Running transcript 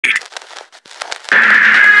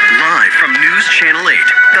News Channel 8,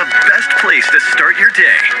 the best place to start your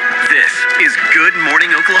day. This is Good Morning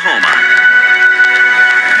Oklahoma.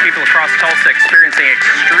 People across Tulsa experiencing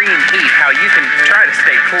extreme heat. How you can try to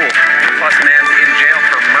stay cool. Plus, a man's in jail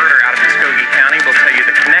for murder out of Muskogee County. We'll tell you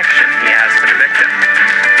the connection he has to the victim.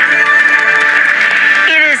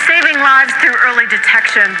 It is saving lives through early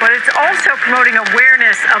detection, but it's also promoting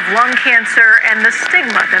awareness of lung cancer and the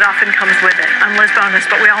stigma that often comes with it. I'm Liz Bonus,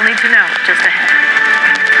 but we all need to know just ahead.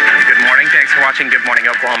 Good morning. Thanks for watching Good Morning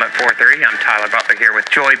Oklahoma at 4:30. I'm Tyler Butler here with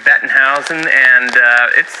Joy Bettenhausen, and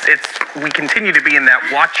we continue to be in that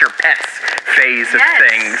watch your pets phase of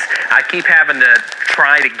things. I keep having to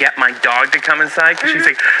try to get my dog to come inside because she's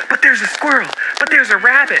like, but there's a squirrel, but there's a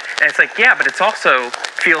rabbit, and it's like, yeah, but it's also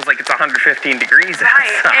feels like it's 115 degrees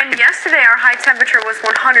outside. And yesterday our high temperature was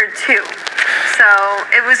 102, so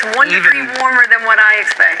it was 1 degree warmer than what I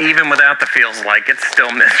expect. Even without the feels like, it's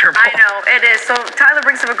still miserable. I know, it is. So Tyler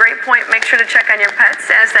brings up a great point. Make sure to check on your pets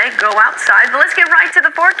as they go outside. But let's get right to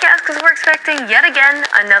the forecast because we're expecting yet again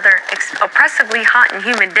another oppressively hot and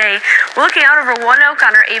humid day. We're looking out over One Oak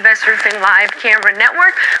on our A-Best Roofing Live camera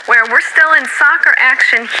network where we're still in soccer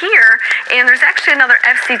action here, and there's actually another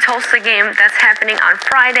FC Tulsa game that's happening on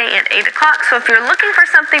Friday at 8 o'clock. So if you're looking for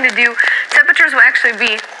something to do, temperatures will actually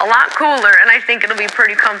be a lot cooler, and I think it'll be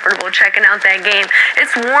pretty comfortable checking out that game.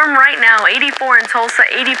 It's warm right now, 84 in Tulsa,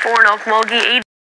 84 in Okmulgee,